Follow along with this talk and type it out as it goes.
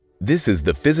This is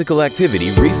the Physical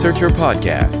Activity Researcher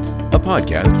Podcast, a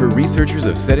podcast for researchers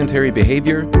of sedentary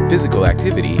behavior, physical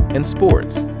activity, and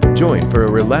sports. Join for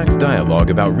a relaxed dialogue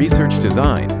about research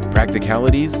design,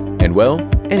 practicalities, and, well,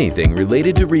 anything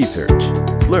related to research.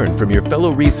 Learn from your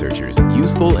fellow researchers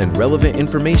useful and relevant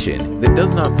information that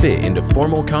does not fit into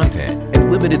formal content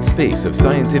and limited space of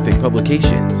scientific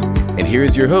publications. And here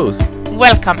is your host.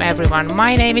 Welcome everyone,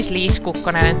 my name is Liis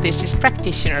Kukkonen and this is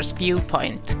Practitioner's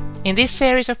Viewpoint. In this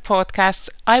series of podcasts,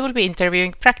 I will be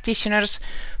interviewing practitioners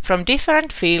from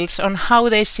different fields on how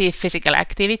they see physical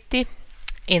activity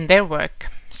in their work.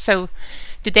 So,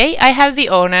 today I have the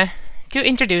honor to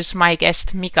introduce my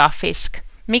guest, Mika Fisk.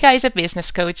 Mika is a business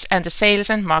coach and a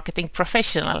sales and marketing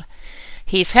professional.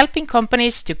 He is helping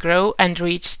companies to grow and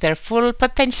reach their full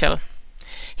potential.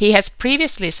 He has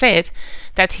previously said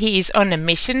that he is on a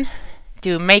mission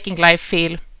to making life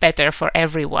feel better for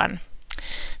everyone.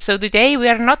 So today we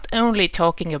are not only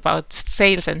talking about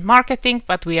sales and marketing,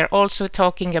 but we are also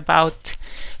talking about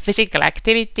physical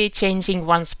activity, changing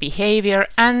one's behavior,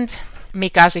 and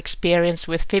Mika's experience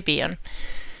with Fibion.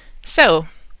 So,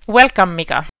 welcome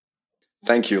Mika.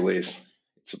 Thank you, Liis.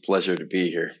 It's a pleasure to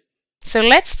be here. So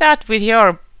let's start with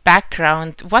your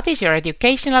background. What is your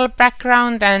educational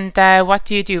background and what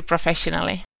do you do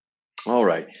professionally? All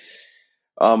right.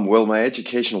 Well, my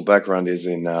educational background is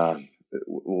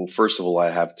first of all, I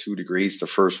have 2 degrees. The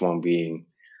first one being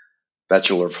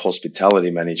Bachelor of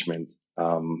Hospitality Management,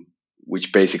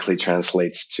 which basically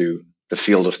translates to the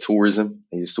field of tourism.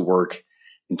 I used to work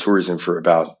in tourism for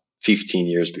about 15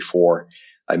 years before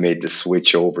I made the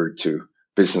switch over to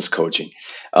business coaching.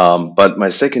 But my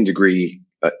second degree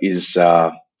is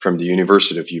from the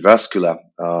University of Jyväskylä.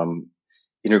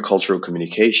 Intercultural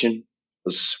communication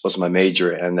was my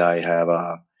major, and I have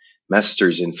a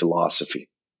master's in philosophy.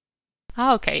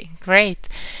 Okay, great.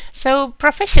 So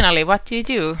professionally, what do you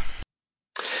do?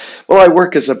 Well, I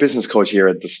work as a business coach here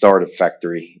at the Startup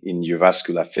Factory in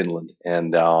Jyväskylä, Finland.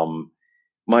 And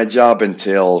my job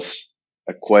entails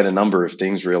quite a number of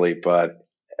things, really. But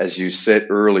as you said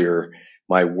earlier,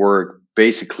 my work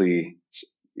basically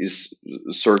is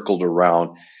circled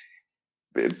around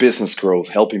business growth,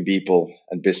 helping people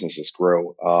and businesses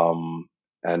grow.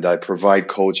 And I provide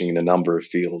coaching in a number of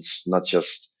fields, not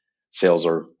just sales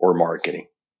or marketing.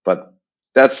 But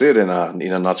that's it in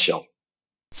a nutshell.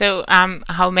 So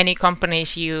how many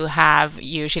companies you have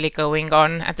usually going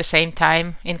on at the same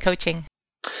time in coaching?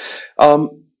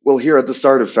 Well, here at the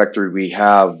Startup Factory, we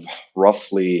have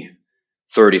roughly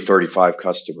 35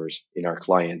 customers in our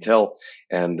clientele,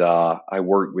 and I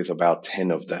work with about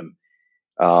 10 of them.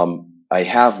 I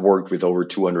have worked with over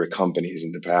 200 companies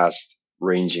in the past,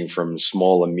 ranging from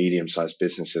small and medium-sized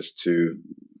businesses to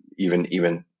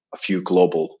even a few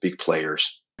global big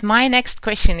players. My next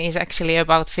question is actually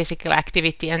about physical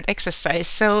activity and exercise.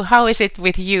 So how is it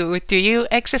with you? Do you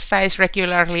exercise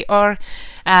regularly, or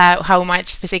how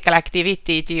much physical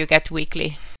activity do you get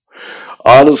weekly?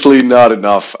 Honestly, not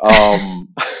enough.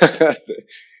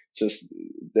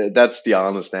 That's the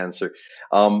honest answer.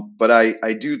 But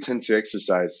I do tend to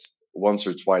exercise once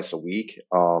or twice a week.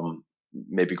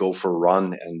 Maybe go for a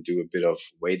run and do a bit of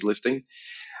weightlifting.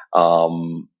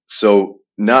 So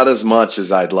not as much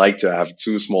as I'd like to. Have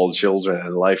 2 small children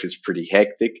and life is pretty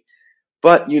hectic.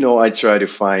 But, I try to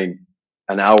find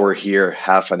an hour here,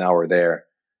 half an hour there,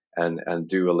 and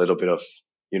do a little bit of,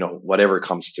 whatever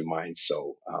comes to mind.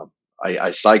 So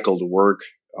I cycle to work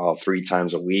 3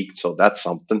 times a week. So that's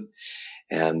something.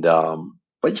 And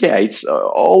but yeah, it's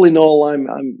all in all,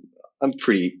 I'm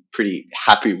pretty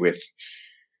happy with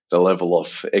the level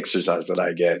of exercise that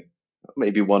I get.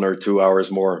 Maybe 1 or 2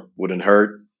 hours more wouldn't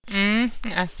hurt.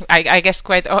 I guess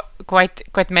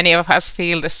quite many of us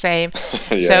feel the same.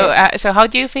 Yeah. So how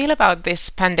do you feel about this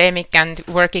pandemic and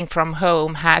working from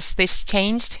home? Has this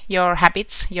changed your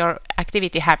habits, your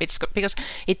activity habits? Because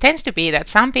it tends to be that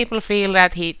some people feel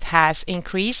that it has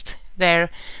increased their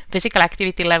physical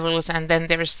activity levels, and then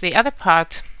there's the other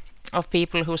part of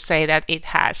people who say that it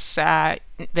has.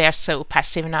 They are so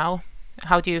passive now.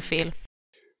 How do you feel?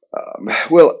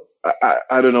 Well,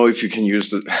 I don't know if you can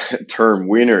use the term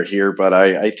winner here, but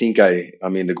I think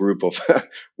I'm in the group of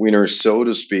winners, so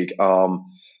to speak.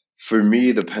 For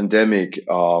me, the pandemic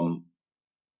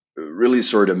really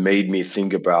sort of made me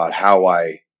think about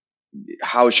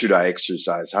how should I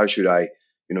exercise? How should I,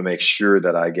 make sure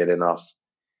that I get enough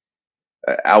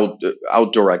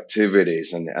outdoor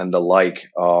activities and the like.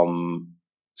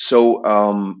 So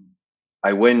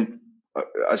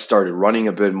I started running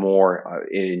a bit more. I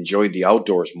enjoyed the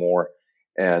outdoors more,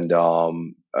 and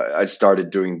I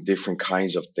started doing different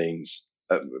kinds of things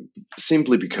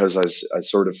simply because I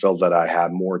sort of felt that I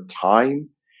had more time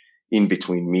in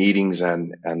between meetings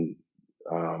and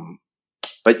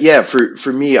but yeah,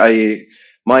 for me,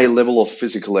 my level of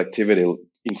physical activity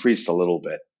increased a little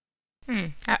bit.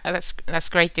 That's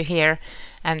great to hear,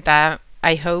 and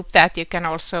I hope that you can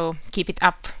also keep it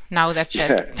up now that the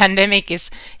Yeah, pandemic is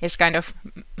kind of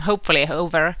hopefully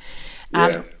over.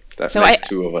 yeah, that So I makes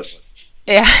two of us.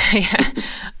 yeah, yeah.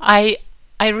 I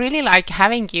I really like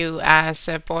having you as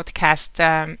a podcast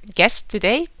guest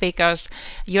today because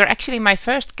you're actually my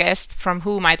first guest from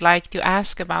whom I'd like to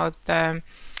ask about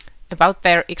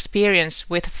their experience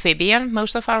with Fibion.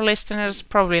 Most of our listeners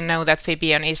probably know that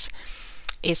Fibion is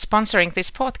sponsoring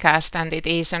this podcast, and it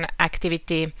is an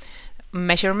activity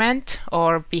measurement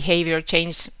or behavior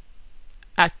change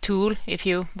tool, if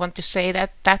you want to say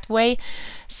that way.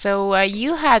 So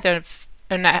you had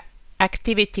an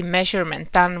activity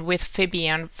measurement done with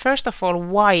Fibion. First of all,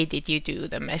 why did you do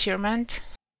the measurement?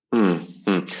 Hmm,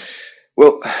 hmm.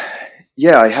 Well,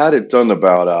 yeah, I had it done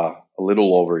about a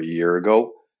little over a year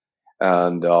ago,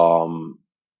 and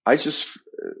I just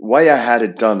why I had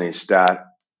it done is that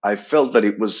I felt that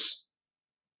it was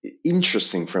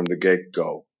interesting from the get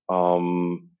go.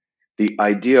 The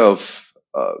idea of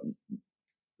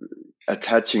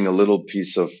attaching a little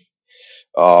piece of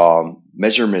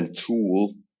measurement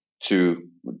tool to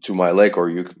my leg, or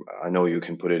I know you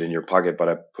can put it in your pocket, but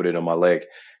I put it on my leg.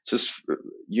 Just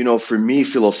for me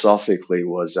philosophically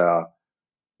was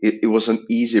it was an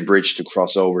easy bridge to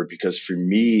cross over, because for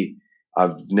me,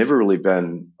 I've never really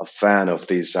been a fan of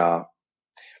these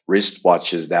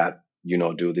wristwatches that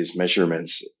do these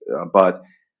measurements. But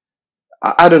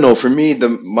I don't know. For me,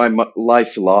 my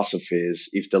life philosophy is,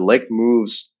 if the leg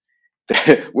moves,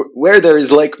 where there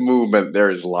is leg movement,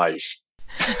 there is life.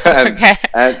 and Okay.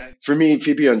 and for me,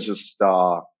 Fibion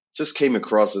just came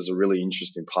across as a really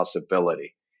interesting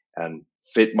possibility and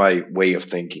fit my way of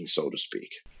thinking, so to speak.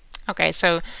 Okay,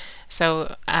 so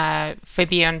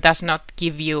Fibion does not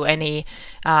give you any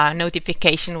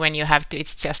notification when you have to.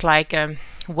 It's just like a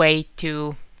way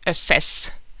to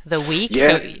assess the week.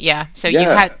 So Yeah, yeah, so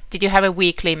yeah. did you have a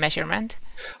weekly measurement?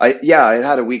 I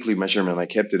had a weekly measurement. I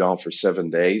kept it on for 7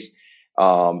 days.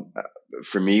 Um,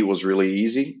 for me, it was really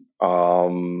easy.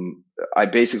 I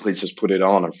basically just put it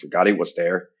on and forgot it was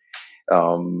there.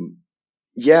 Um,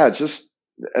 yeah, just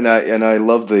and I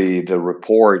love the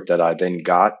report that I then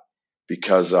got,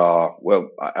 because well,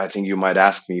 I think you might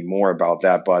ask me more about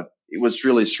that, but it was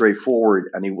really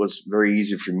straightforward, and it was very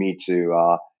easy for me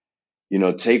to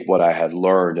take what I had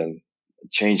learned and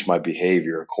change my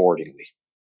behavior accordingly.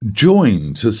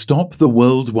 Join to stop the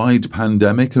worldwide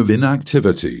pandemic of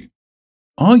inactivity.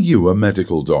 Are you a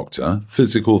medical doctor,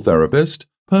 physical therapist,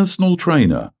 personal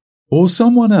trainer, or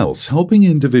someone else helping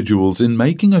individuals in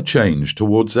making a change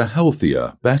towards a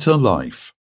healthier, better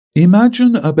life?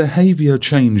 Imagine a behavior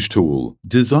change tool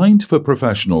designed for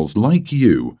professionals like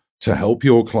you to help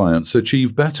your clients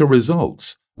achieve better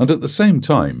results and at the same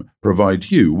time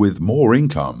provide you with more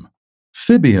income.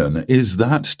 Fibion is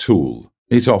that tool.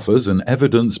 It offers an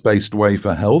evidence-based way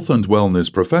for health and wellness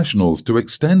professionals to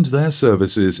extend their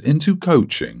services into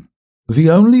coaching. The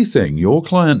only thing your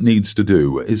client needs to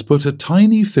do is put a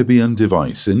tiny Fibion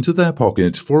device into their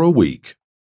pocket for a week.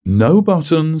 No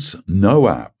buttons, no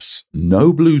apps,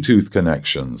 no Bluetooth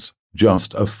connections,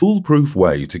 just a foolproof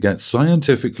way to get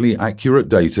scientifically accurate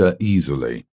data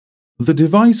easily. The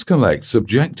device collects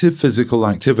objective physical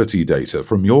activity data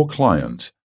from your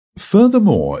client.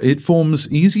 Furthermore, it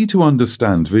forms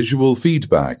easy-to-understand visual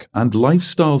feedback and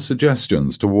lifestyle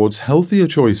suggestions towards healthier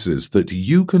choices that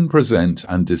you can present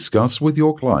and discuss with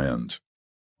your client.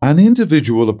 An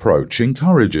individual approach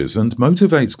encourages and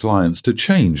motivates clients to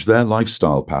change their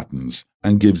lifestyle patterns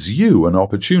and gives you an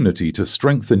opportunity to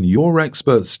strengthen your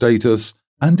expert status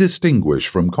and distinguish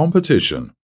from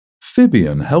competition.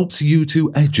 Fibion helps you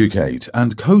to educate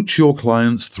and coach your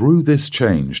clients through this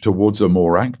change towards a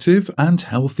more active and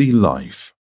healthy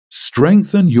life.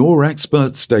 Strengthen your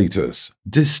expert status.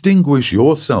 Distinguish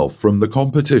yourself from the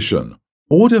competition.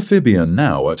 Order Fibion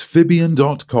now at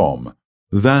Fibion.com.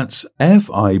 That's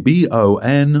Fibon.com.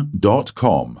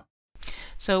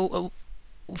 So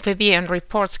Fibion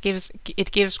reports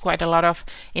gives quite a lot of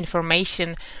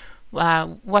information.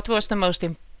 What was the most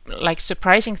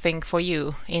surprising thing for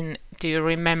you? Do you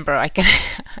remember? I can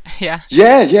yeah.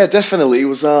 Yeah, definitely. It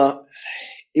was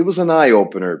an eye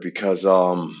opener, because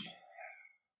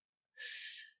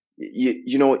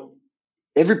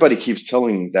everybody keeps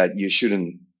telling that you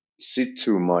shouldn't sit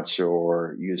too much,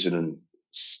 or you shouldn't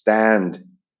stand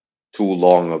too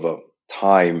long of a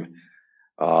time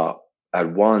uh,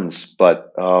 at once.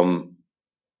 But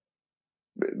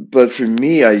but for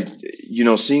me,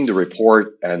 seeing the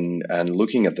report and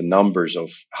looking at the numbers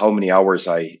of how many hours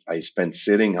I spent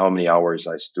sitting, how many hours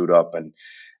I stood up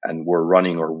and were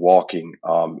running or walking,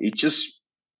 it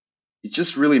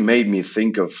just really made me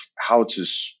think of how to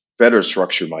better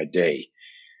structure my day.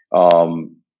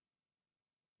 Um,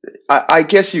 I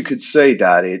guess you could say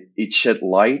that it shed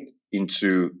light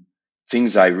into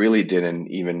things I really didn't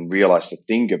even realize to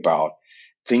think about,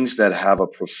 things that have a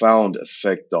profound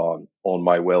effect on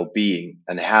my well-being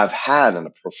and have had a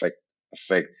profound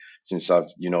effect since I've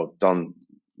done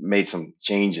made some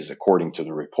changes according to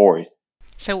the report.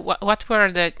 So, what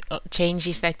were the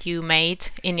changes that you made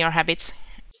in your habits?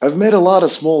 I've made a lot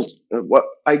of small, what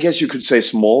I guess you could say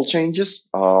small changes.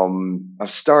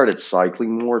 I've started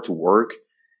cycling more to work,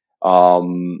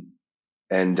 um,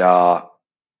 and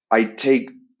I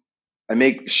take I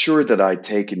make sure that I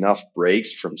take enough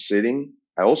breaks from sitting.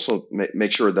 I also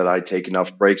make sure that I take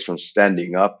enough breaks from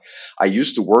standing up. I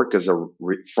used to work as a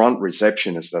front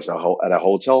receptionist at a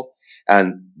hotel,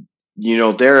 and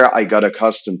there I got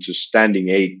accustomed to standing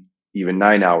 8, even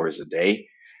 9 hours a day,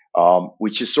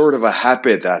 which is sort of a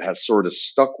habit that has sort of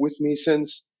stuck with me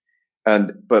since.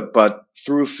 And but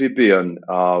through Fibion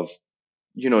of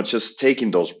just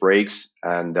taking those breaks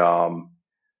and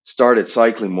started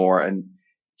cycling more and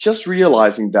just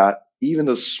realizing that even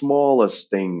the smallest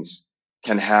things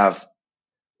can have,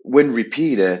 when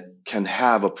repeated, can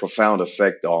have a profound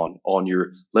effect on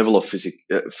your level of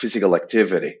physical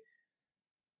activity.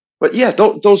 But yeah,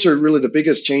 those are really the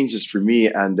biggest changes for me.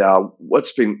 And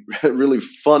what's been really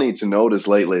funny to notice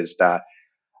lately is that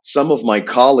some of my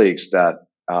colleagues that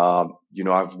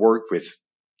I've worked with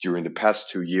during the past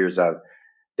 2 years,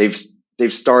 they've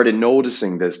they've started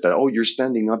noticing this, that, oh, you're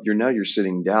standing up, you're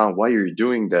sitting down, why are you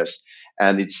doing this?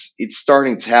 And it's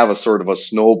starting to have a sort of a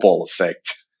snowball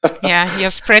effect. Yeah,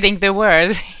 you're spreading the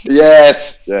word.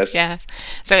 Yes, yes. Yeah.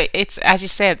 So it's, as you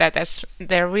said, that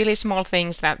they're really small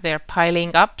things that they're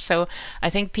piling up. So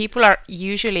I think people are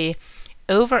usually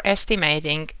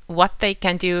overestimating what they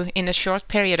can do in a short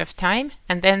period of time,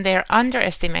 and then they're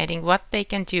underestimating what they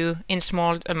can do in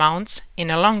small amounts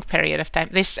in a long period of time.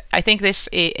 I think this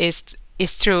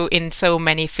is true in so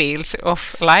many fields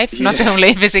of life, not Yeah,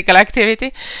 only physical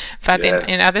activity, but yeah.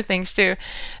 in other things too.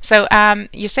 So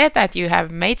you said that you have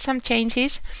made some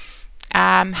changes.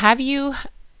 Have you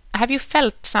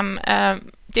felt some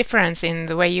difference in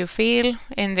the way you feel,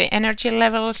 in the energy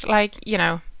levels? Like,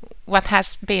 what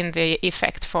has been the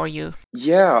effect for you?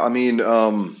 Yeah, I mean,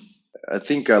 I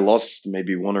think I lost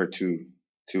maybe two,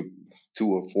 2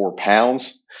 or 4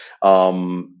 pounds.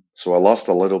 So I lost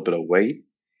a little bit of weight.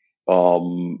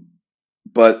 Um,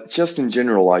 but just in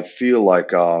general, I feel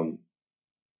like I'm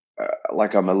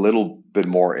a little bit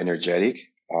more energetic.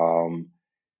 Um,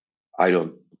 I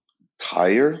don't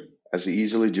tire as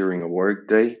easily during a work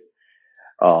day.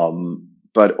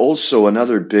 But also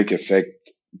another big effect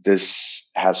this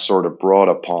has sort of brought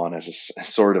upon as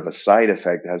sort of a side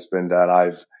effect has been that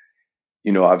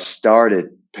I've started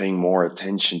paying more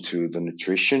attention to the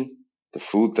nutrition, the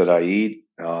food that I eat,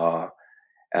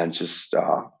 and just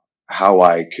how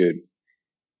I could,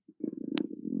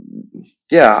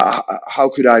 yeah, how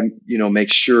could I,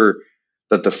 make sure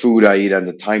that the food I eat and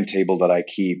the timetable that I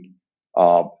keep,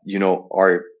 are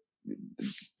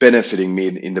benefiting me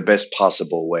in the best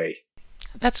possible way.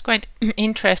 That's quite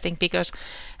interesting because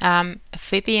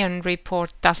Fibion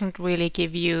report doesn't really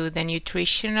give you the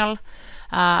nutritional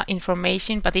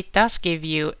information, but it does give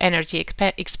you energy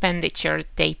expenditure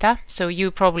data. So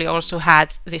you probably also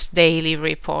had this daily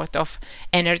report of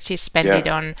energy spent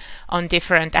Yeah. on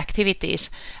different activities.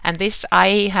 And this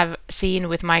I have seen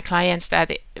with my clients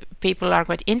that people are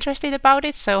quite interested about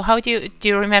it. So how do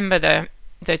you remember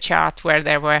the chart where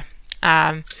there were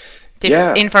um,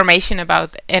 Yeah. information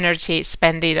about energy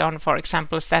spent on, for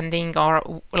example, standing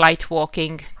or light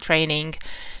walking training?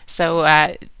 So,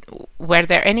 were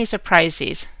there any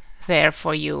surprises there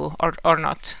for you, or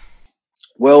not?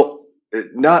 Well,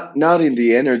 not in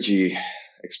the energy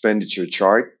expenditure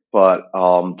chart, but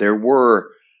there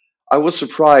were. I was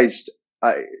surprised.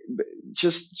 I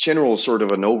just general sort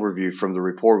of an overview from the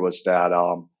report was that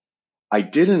I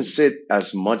didn't sit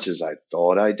as much as I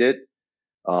thought I did,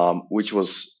 which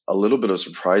was a little bit of a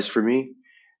surprise for me.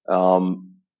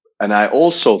 Um, and I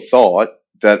also thought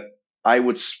that I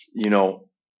would,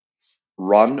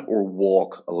 run or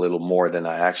walk a little more than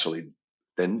I actually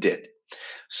then did.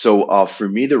 So for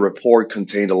me, the report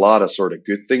contained a lot of sort of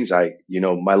good things.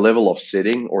 My level of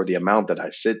sitting or the amount that I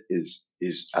sit is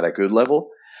at a good level.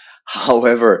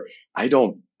 However, I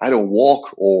don't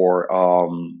walk or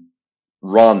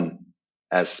run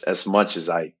as much as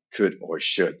I could or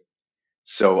should.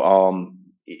 So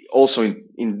also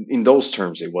in those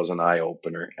terms, it was an eye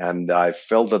opener, and I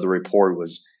felt that the report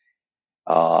was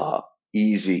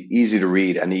easy to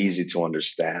read and easy to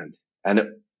understand,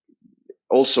 and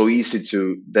also easy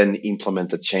to then implement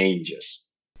the changes.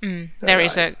 There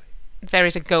is a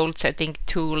goal setting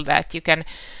tool that you can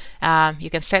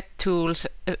set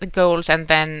goals, and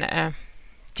then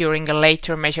during a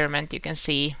later measurement you can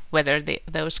see whether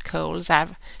those goals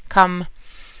have come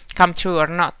true or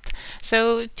not.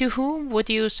 So to whom would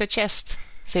you suggest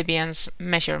Fibian's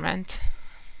measurement?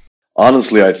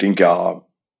 Honestly, I think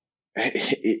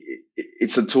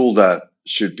it's a tool that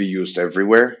should be used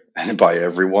everywhere and by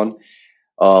everyone.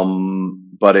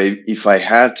 But if I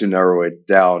had to narrow it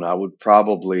down, I would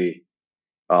probably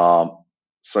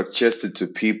suggest it to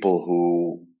people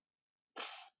who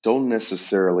don't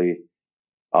necessarily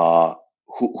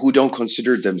who don't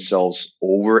consider themselves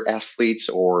over athletes,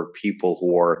 or people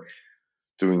who are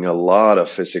doing a lot of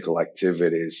physical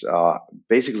activities,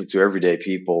 basically to everyday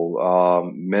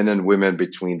people, men and women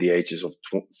between the ages of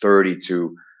 30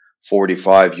 to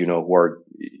 45, who are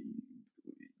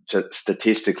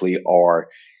statistically are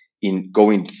in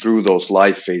going through those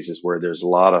life phases where there's a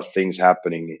lot of things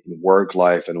happening in work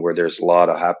life and where there's a lot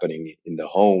of happening in the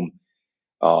home.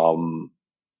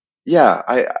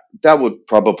 That would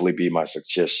probably be my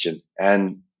suggestion.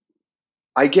 And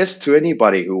I guess to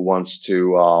anybody who wants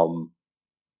to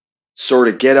sort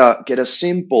of get a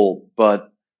simple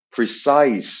but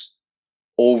precise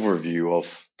overview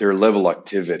of their level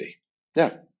activity.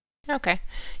 Yeah. Okay.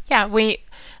 Yeah,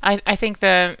 I think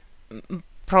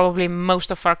probably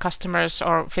most of our customers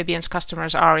or Fibian's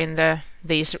customers are in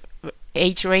these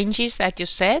age ranges that you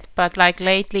said, but like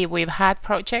lately we've had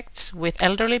projects with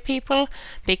elderly people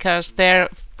because their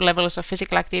levels of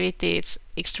physical activity is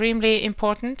extremely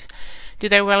important to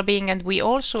their well-being, and we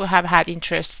also have had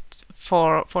interest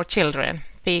for children,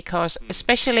 because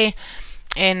especially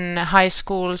in high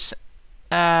schools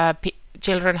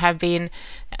children have been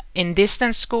in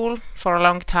distance school for a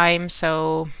long time,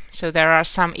 so there are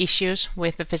some issues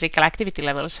with the physical activity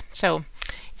levels. So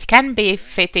it can be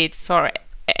fitted for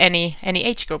any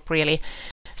age group, really.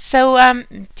 So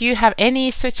do you have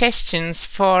any suggestions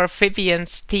for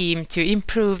Fibian's team to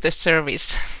improve the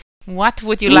service? What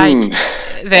would you like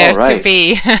there to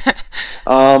be?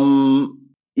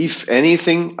 If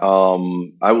anything,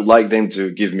 I would like them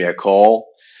to give me a call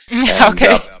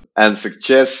and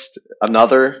suggest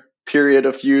another period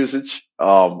of usage.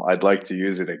 I'd like to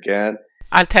use it again.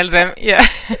 I'll tell them. Yeah.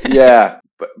 Yeah,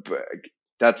 but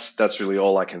that's really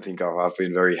all I can think of. I've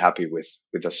been very happy with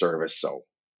the service. So.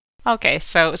 Okay,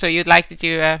 so you'd like to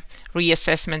do a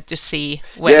reassessment to see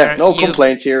whether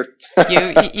complaints here.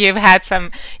 you've had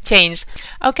some change.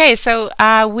 Okay, so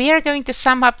we are going to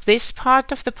sum up this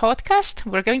part of the podcast.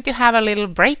 We're going to have a little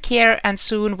break here, and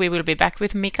soon we will be back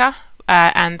with Mika.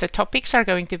 And the topics are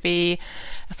going to be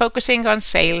focusing on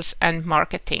sales and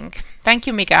marketing. Thank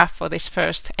you, Mika, for this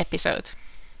first episode.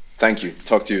 Thank you.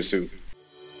 Talk to you soon.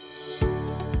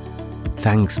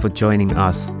 Thanks for joining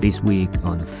us this week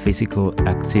on Physical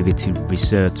Activity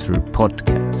Researcher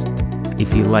Podcast.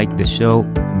 If you like the show,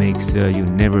 make sure you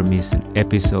never miss an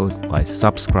episode by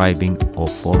subscribing or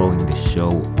following the show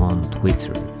on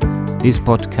Twitter. This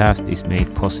podcast is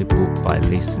made possible by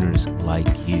listeners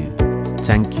like you.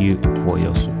 Thank you for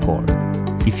your support.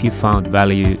 If you found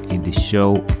value in the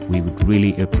show, we would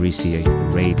really appreciate a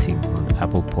rating on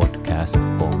Apple Podcasts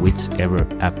or whichever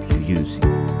app you're using.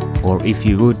 Or if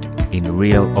you would, in a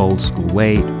real old school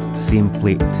way,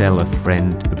 simply tell a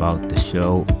friend about the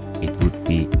show. It would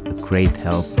be a great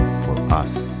help for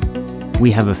us. We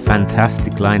have a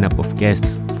fantastic lineup of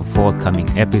guests for forthcoming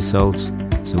episodes,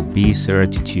 so be sure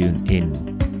to tune in.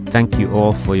 Thank you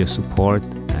all for your support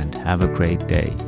and have a great day.